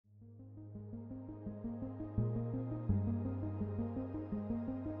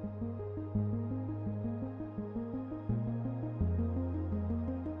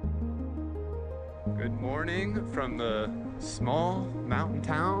morning from the small mountain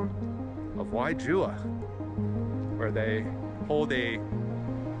town of Juayua, where they hold a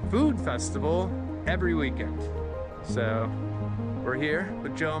food festival every weekend. So we're here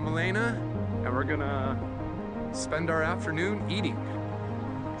with Joe and Milena, and we're gonna spend our afternoon eating.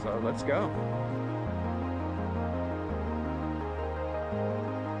 So let's go.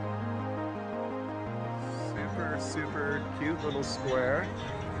 Super cute little square,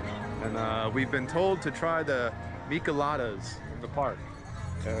 and we've been told to try the micheladas in the park,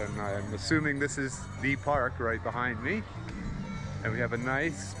 and I'm assuming this is the park right behind me. And we have a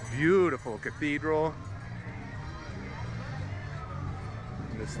nice beautiful cathedral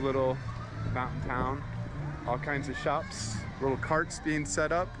in this little mountain town, all kinds of shops, little carts being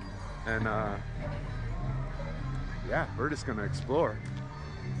set up, and yeah, we're just gonna explore.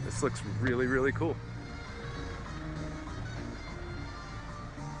 This looks really cool.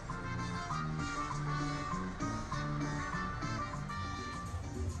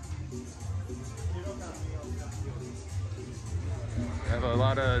 We have a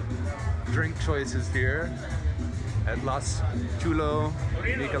lot of drink choices here at Las Chulo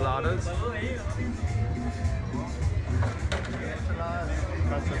Micheladas.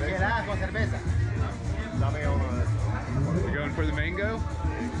 We're going for the mango?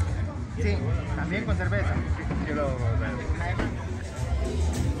 Sí, también con cerveza.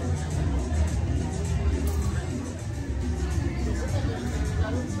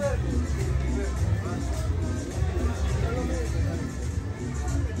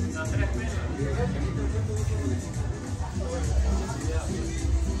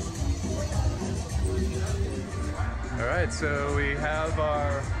 All right, so we have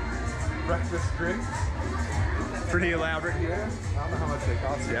our breakfast drinks. Pretty elaborate here. I don't know how much they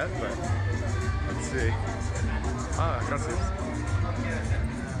cost yet, but let's see. Ah, gracias.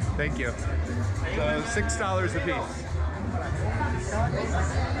 Thank you. So $6 a piece.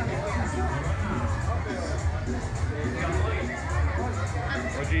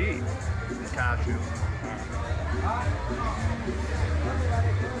 What'd you eat? Cashew.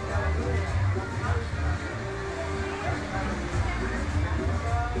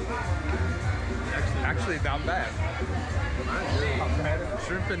 Actually, not bad.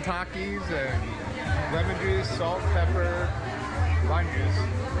 Shrimp and Takis and lemon juice, salt, pepper, lime juice,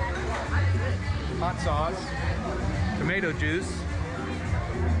 hot sauce, tomato juice,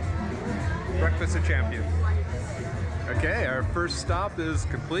 breakfast of champions. Okay, our first stop is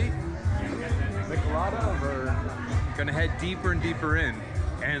complete. Michelada, we're gonna head deeper and deeper in,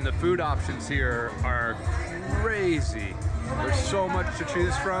 and the food options here are crazy. There's so much to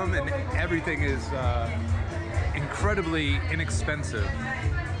choose from, and everything is incredibly inexpensive.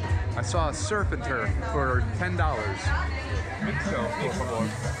 I saw a surf and turf for $10. So,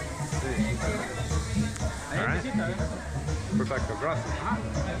 all right. Perfecto, gracias.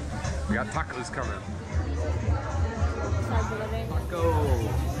 We got tacos coming. Taco.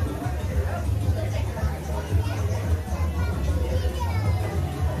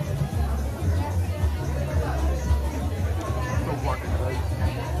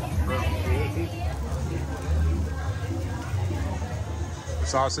 The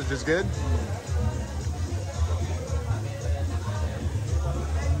sausage is good.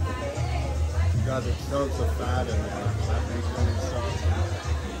 Guys, it soaks the fat in there. That makes really sauce.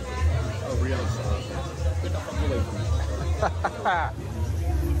 Oh, real sauce. Get the fuck away from me.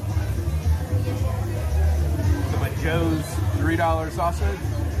 So my Joe's $3 sausage.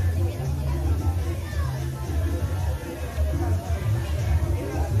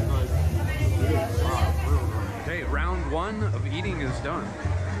 Okay, round one of eating is done.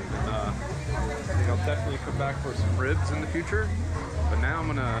 I think I'll definitely come back for some ribs in the future. But now I'm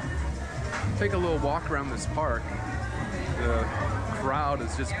gonna take a little walk around this park. The crowd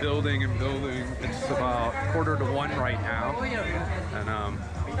is just building and building. It's about 1:45 right now. And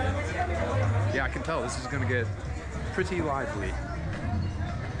yeah, I can tell this is gonna get pretty lively.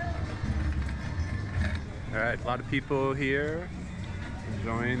 All right, a lot of people here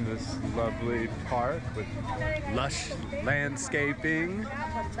enjoying this lovely park with lush landscaping.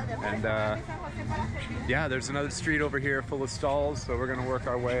 And yeah, there's another street over here full of stalls, so we're gonna work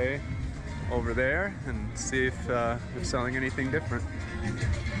our way over there and see if they're selling anything different.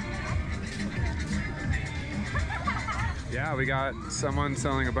 Yeah, we got someone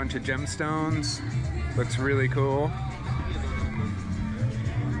selling a bunch of gemstones. Looks really cool.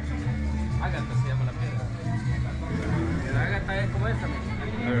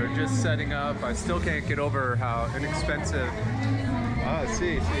 They're just setting up. I still can't get over how inexpensive. Ah,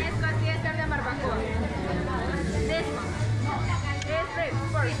 see.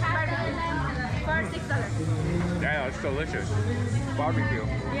 For $6. Yeah, it's delicious. Barbecue.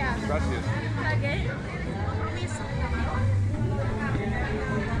 Yeah. Gracias. Okay.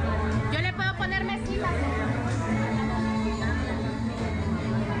 Yo le puedo poner mesita.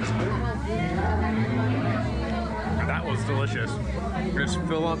 That was delicious. Just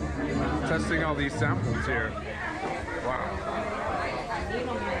Philip testing all these samples here. Wow.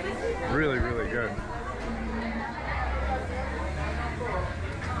 Really, really good.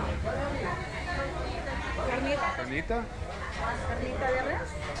 Carnita? Carnita de res.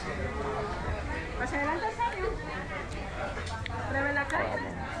 Más adelante, señor. Pruebe la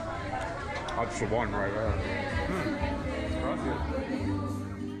carne. That's the one right there.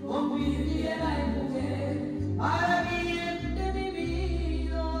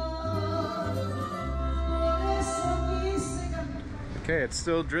 Okay, it's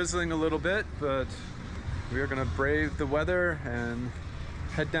still drizzling a little bit, but we are gonna brave the weather and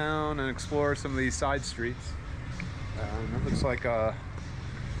head down and explore some of these side streets. It looks like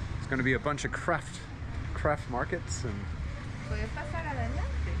it's gonna be a bunch of craft markets and Puede pasar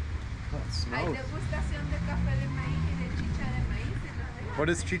adelante. oh, it smells. Hay degustación de café de maíz y de chicha de maíz. What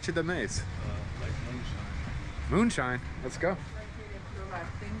is chicha de maíz? Like moonshine. Moonshine. Let's go. Probar.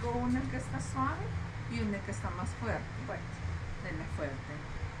 Tengo una que está suave y una que está más fuerte. Bueno, denle fuerte.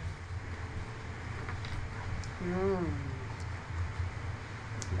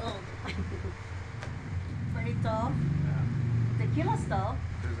 Oh. Pretty tough. Tequila stuff.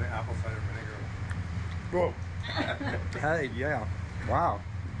 There's the apple cider vinegar. Whoa. Hey, yeah. Wow.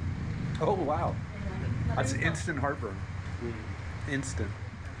 Oh, wow. That's instant heartburn. Instant.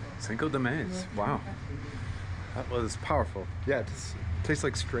 Cinco de Maíz. Wow. That was powerful. Yeah, it just tastes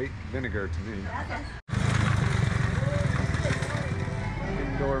like straight vinegar to me.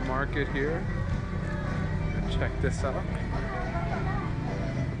 Indoor market here. Check this out.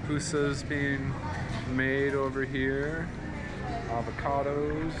 Pupusa's being made over here.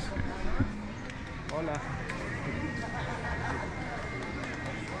 Avocados. Hola.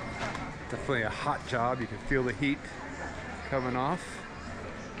 Definitely a hot job. You can feel the heat coming off.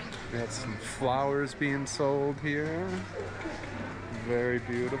 We got some flowers being sold here. Very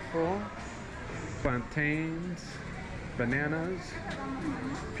beautiful. Plantains, bananas,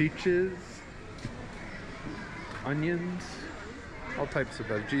 peaches, onions, all types of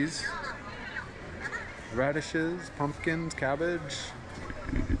veggies. Radishes, pumpkins, cabbage.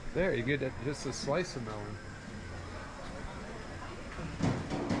 There, you get just a slice of melon.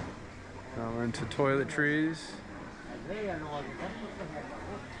 Now we're into toiletries,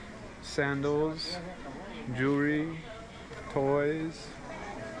 sandals, jewelry, toys.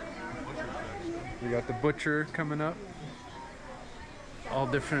 We got the butcher coming up. All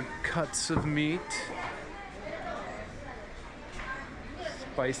different cuts of meat.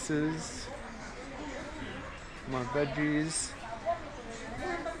 Spices. More veggies.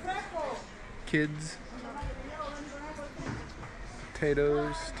 Kids.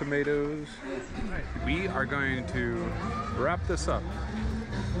 Potatoes, tomatoes. We are going to wrap this up.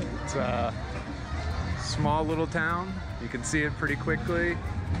 It's a small little town. You can see it pretty quickly.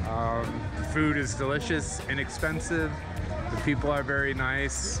 The food is delicious, inexpensive. The people are very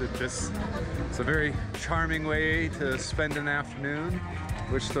nice. It's a very charming way to spend an afternoon.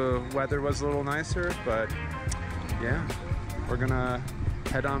 Wish the weather was a little nicer, but yeah, we're gonna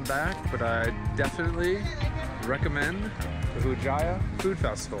head on back. But I definitely recommend the Juayua Food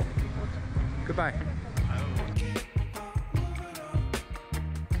Festival. Goodbye.